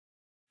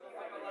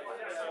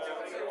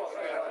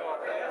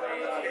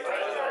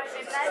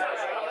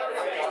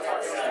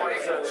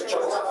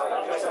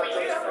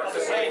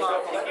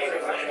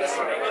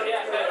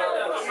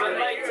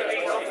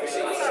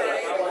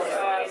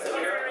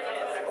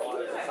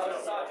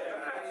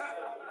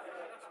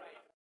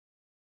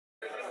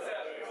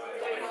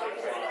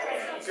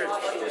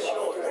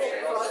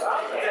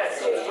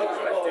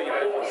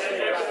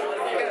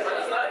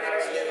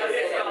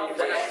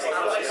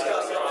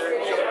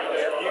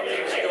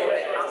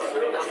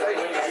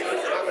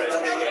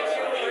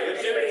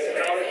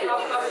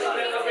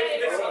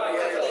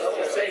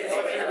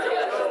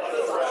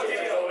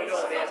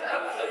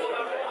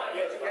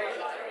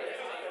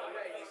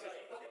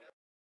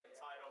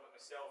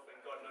myself, and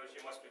God knows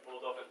you must be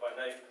bored of it by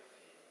now.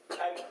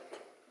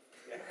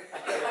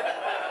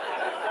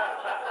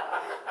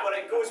 But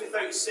it goes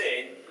without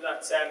saying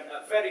that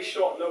at very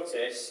short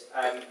notice,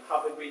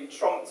 having been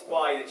trumped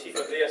by the Chief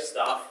of Air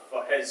Staff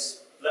for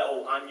his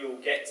little annual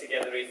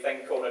get-togethery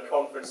thing called a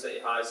conference that he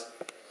has,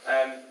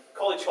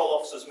 College Hall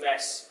Officers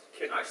Mess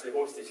couldn't actually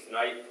host it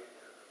tonight,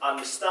 and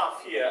the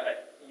staff here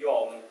at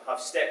EoS have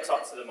stepped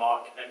up to the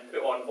mark and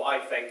put on what I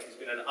think has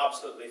been an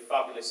absolutely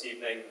fabulous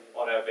evening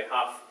on our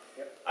behalf.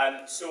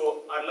 Yep.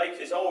 So I'd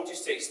like us all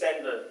just to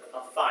extend a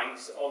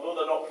thanks, although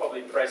they're not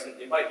probably present,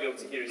 they might be able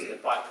to hear us in the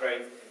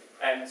background,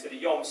 to the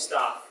EoS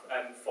staff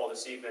for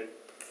this evening.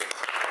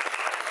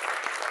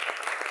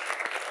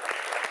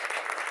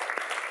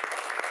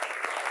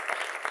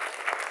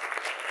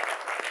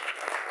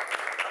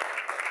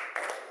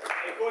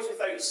 It goes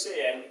without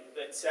saying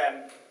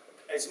that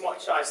as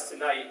much as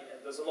tonight,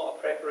 there's a lot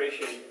of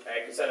preparation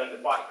goes in the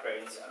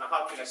background, and I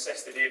have been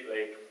assisted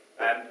ably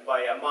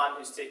by a man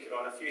who's taken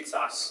on a few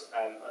tasks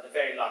at the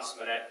very last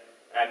minute,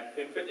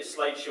 who put the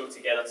slideshow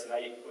together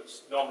tonight,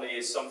 which normally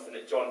is something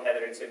that John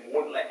Hetherington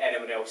won't let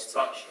anyone else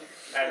touch.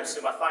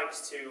 So my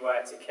thanks to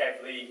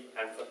Kev Lee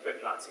for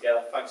putting that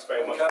together. Thanks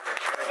very much.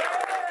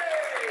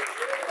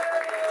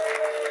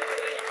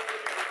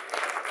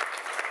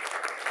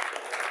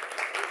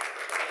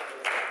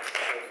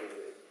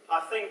 I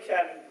think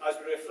as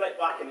we reflect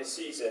back in the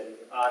season,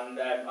 and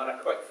on a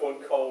quick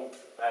phone call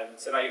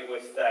tonight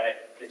with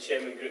the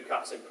Chairman Group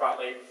Captain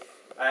Prattley,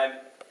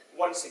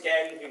 once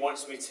again he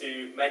wants me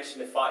to mention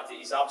the fact that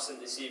he's absent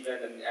this evening,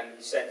 and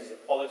he sent his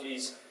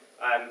apologies.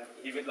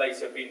 He would like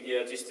to have been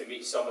here just to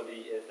meet some of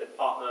the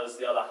partners,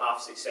 the other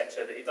halves,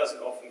 etc., that he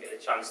doesn't often get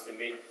the chance to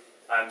meet.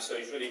 So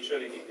he's really,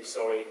 truly deeply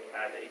sorry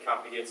that he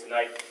can't be here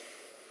tonight.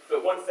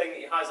 But one thing that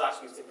he has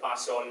asked me to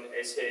pass on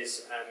is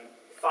his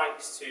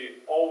thanks to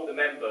all the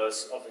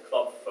members of the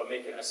club for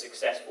making a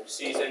successful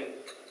season,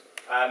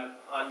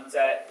 and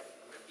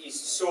he's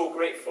so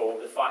grateful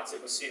the fact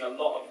that we're seeing a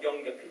lot of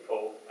younger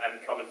people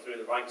coming through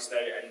the ranks now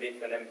and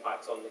making an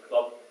impact on the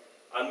club.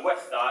 And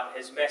with that,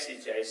 his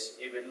message is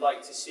he would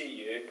like to see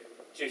you,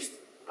 just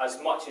as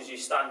much as you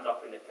stand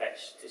up in the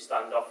pitch, to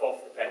stand up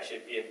off the pitch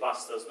and be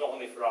ambassadors, not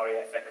only for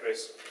RAF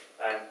Icarus,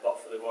 but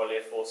for the Royal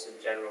Air Force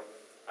in general.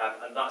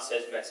 And that's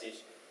his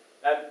message.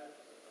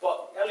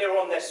 But earlier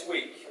on this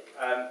week,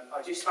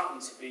 I just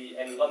happened to be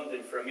in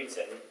London for a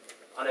meeting,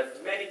 and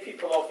if many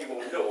people of you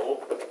will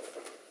know,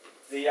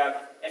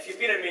 if you've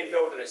been in the main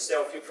building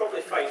itself, you'll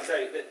probably find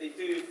out that they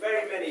do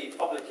very many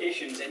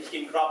publications and you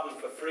can grab them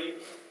for free.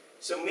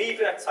 So me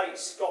being a tight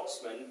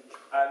Scotsman,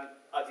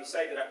 I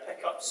decided I'd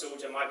pick up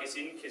Soldier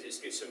magazine because it's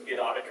got some good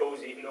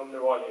articles, even on the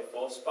Royal Air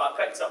Force, but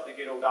I picked up the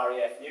good old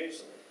RAF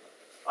News.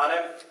 And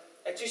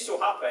it just so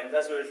happened,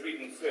 as I was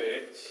reading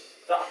through,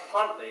 that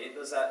apparently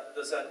there's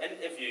an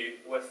interview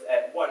with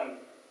one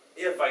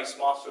Air Vice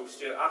Marshal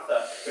Stuart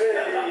Arthur.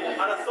 And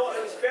I thought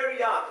it was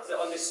very apt that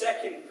on the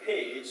second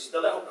page,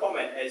 the little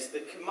comment is,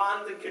 the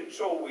command and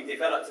control we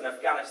developed in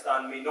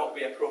Afghanistan may not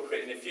be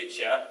appropriate in the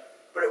future.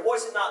 But it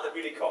wasn't that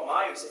really caught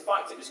my eye, it was the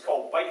fact it was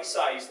called Bite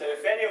Size. Now,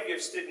 if any of you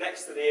have stood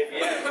next to the AVM,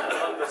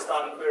 you'll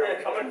understand where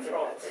I'm coming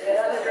from.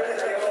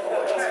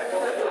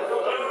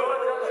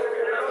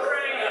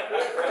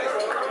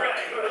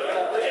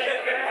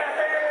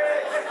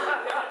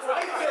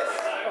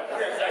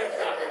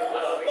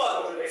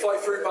 Fight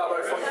through,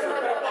 Babbo, fight through.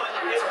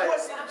 It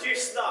wasn't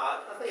just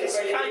that, because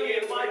can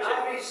you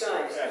imagine?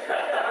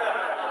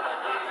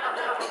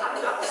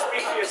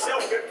 Speak for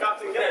yourself, good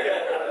Captain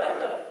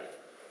Gallagher.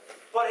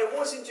 But it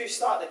wasn't just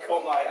that that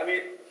caught my eye. I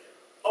mean,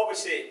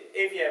 obviously,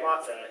 AVM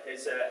Arthur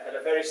has had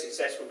a very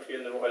successful career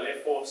in the Royal Air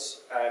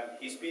Force.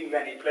 He's been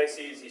many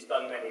places, he's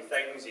done many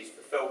things, he's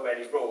fulfilled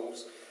many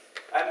roles.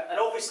 And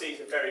obviously, he's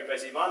a very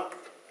busy man.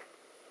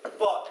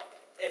 But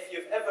if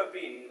you've ever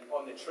been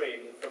on the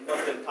train from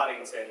London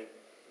Paddington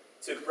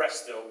to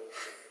Bristol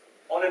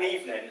on an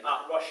evening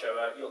at rush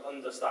hour, you'll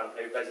understand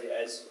how busy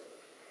it is.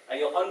 And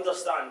you'll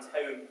understand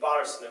how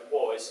embarrassing it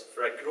was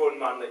for a grown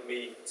man like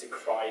me to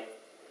cry.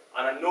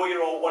 And I know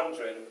you're all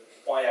wondering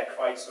why I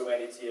cried so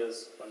many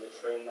tears on the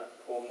train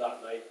home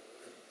that night.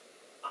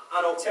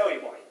 And I'll tell you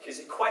why. Because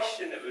the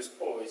question that was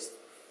posed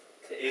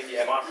to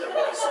AVM Arthur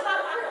was,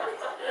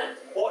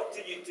 what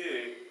do you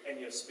do in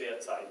your spare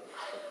time?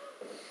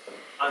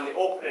 And the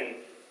opening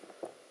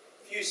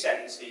few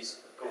sentences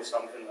go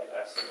something like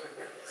this.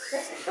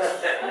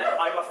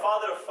 I'm a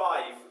father of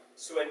 5,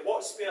 So in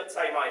what spare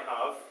time I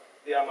have,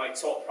 they are my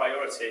top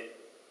priority.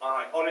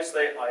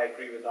 Honestly, I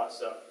agree with that,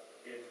 sir.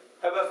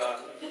 However,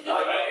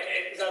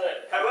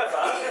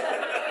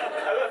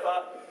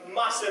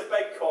 massive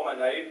big comment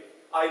now,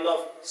 I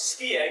love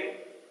skiing,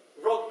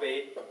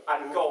 rugby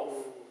and golf.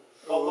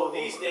 Although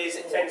these days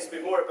it tends to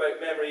be more about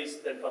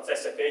memories than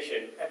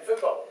participation. And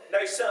football.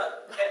 Now, sir,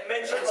 it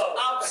mentions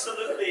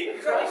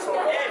absolutely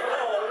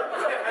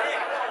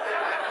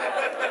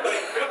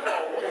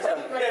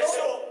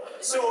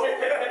So,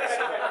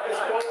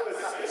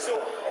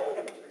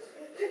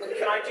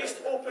 can I just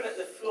open at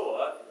the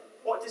floor?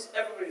 What does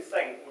everybody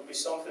think would be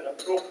something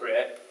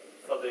appropriate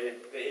for the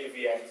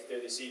AVM to do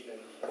this evening?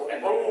 And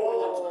I'm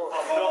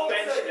not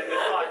mentioning the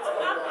fact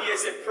he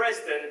is the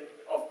president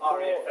of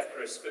RAF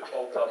Icarus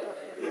Football Club.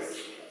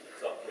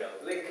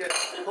 Lincoln.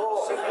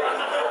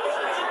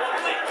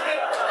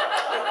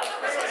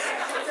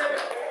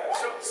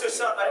 So,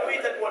 sir, I know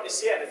you didn't want to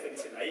say anything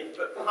tonight,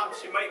 but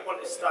perhaps you might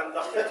want to stand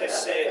up and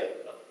just say a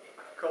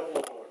couple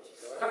of words.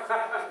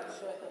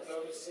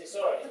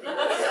 Sorry.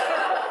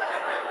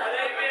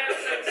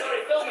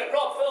 Sorry, film it,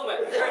 Rob, film it.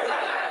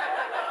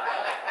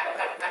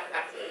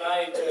 Can I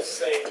just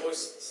say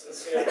most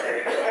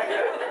sincerely?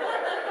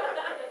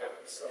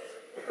 Sorry.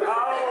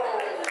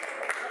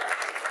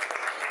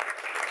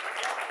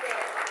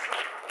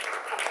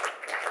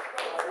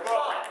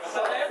 Have I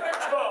ever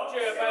told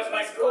you about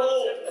my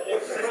goal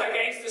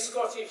against the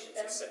Scottish?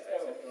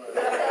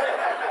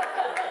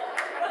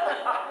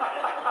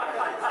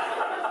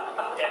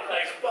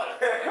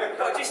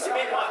 But just to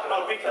make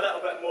my week a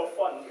little bit more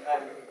fun,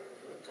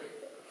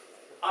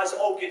 as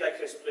all good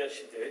Icarus players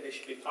should do, they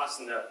should be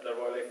passing their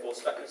Royal Air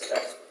Force fitness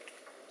test.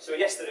 So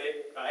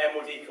yesterday at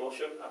MOD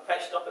Corsham, I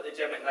pitched up at the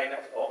gym at 9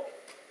 o'clock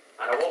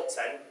and I walked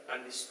in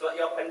and they split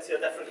you up into your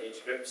different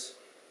age groups,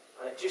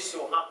 and it just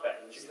so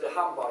happened... The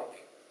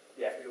handbike.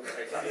 Yeah,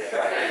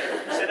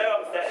 so now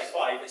I'm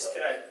 35, it's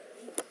kind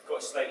of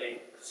got slightly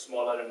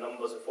smaller in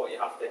numbers of what you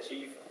have to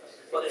achieve.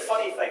 But the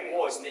funny thing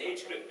was, in the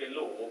age group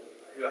below,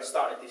 who I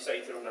started to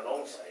decide to run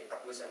alongside,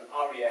 was an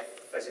RAF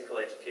physical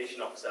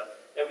education officer.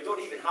 Now, we don't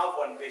even have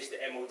one based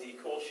at MOD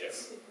Corsham,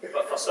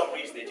 but for some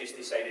reason they just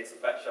decided to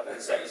pitch up and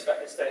set his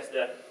fitness test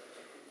there.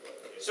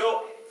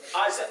 So,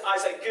 as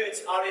a good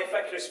RAF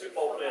Icarus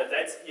football player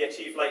did, he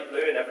achieved light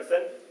blue and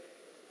everything.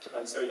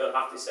 And so you don't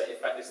have to set your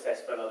fitness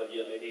test for another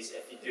year, ladies.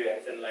 If you do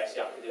anything less,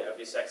 you have to do it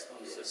every 6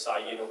 months. So, Si,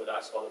 you know what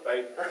that's all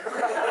about.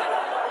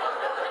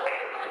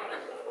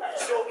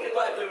 So, the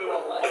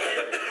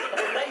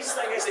nice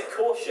thing is at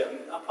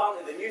Corsham,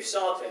 apparently the new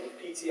sergeant,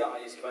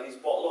 PTI, has come in, he's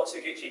bought lots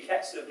of Gucci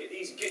kits. So they've got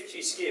these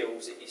Gucci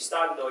scales that you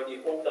stand on,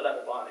 you hold a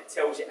little bar, and it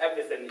tells you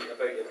everything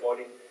about your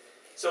body.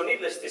 So,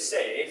 needless to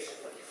say,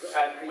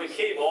 we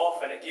came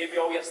off and it gave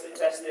you all your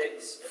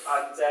statistics,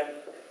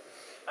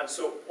 and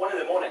so one of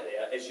them on it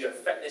there is your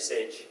fitness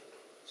age.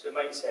 So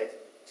mine said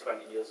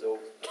 20 years old.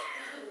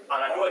 And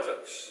I know it.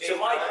 So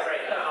my,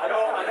 I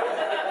know.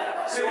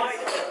 So I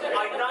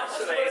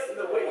naturally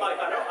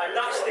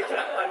kind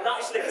of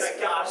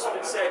gasped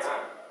and said,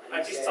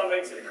 I just turned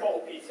around to the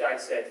call PTI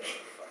and said,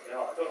 I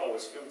don't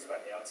always feel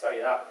 20, I'll tell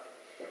you that.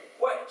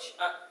 Which,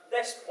 at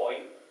this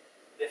point,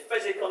 the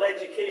physical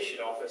education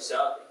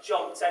officer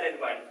jumped in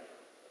and went,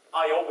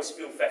 I always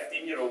feel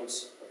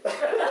 15-year-olds.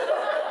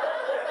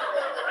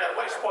 At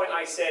which point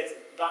I said,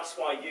 that's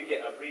why you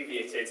get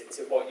abbreviated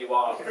to what you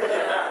are. So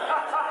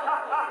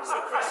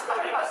Chris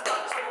Williams,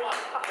 that's the one.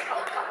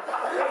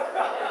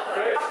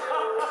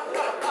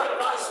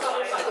 That's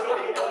why I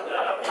don't even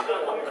that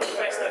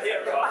unconfessed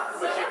haircut,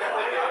 which you can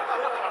do a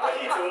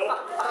pedo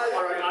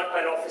or an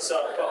admin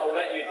officer, but I'll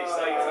let you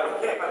decide.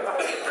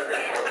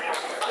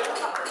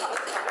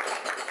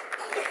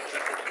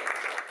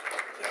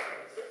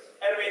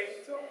 Anyway,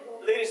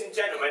 ladies and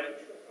gentlemen,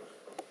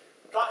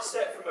 that's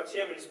it from a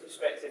chairman's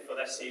perspective for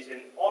this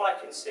season. All I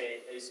can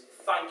say is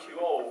thank you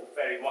all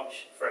very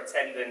much for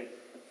attending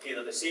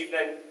either this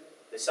evening,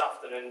 this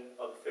afternoon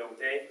or the full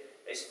day.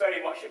 It's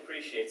very much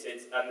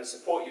appreciated, and the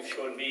support you've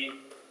shown me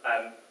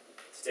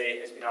today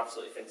has been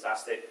absolutely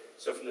fantastic.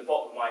 So from the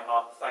bottom of my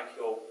heart, thank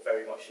you all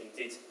very much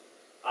indeed.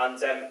 And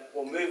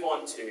we'll move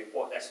on to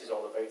what this is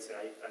all about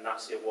tonight, and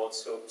that's the awards.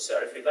 So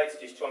sir, if you'd like to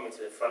just join me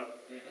to the front,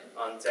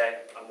 and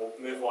we'll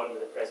move on with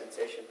the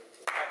presentation.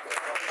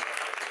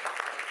 Thank you.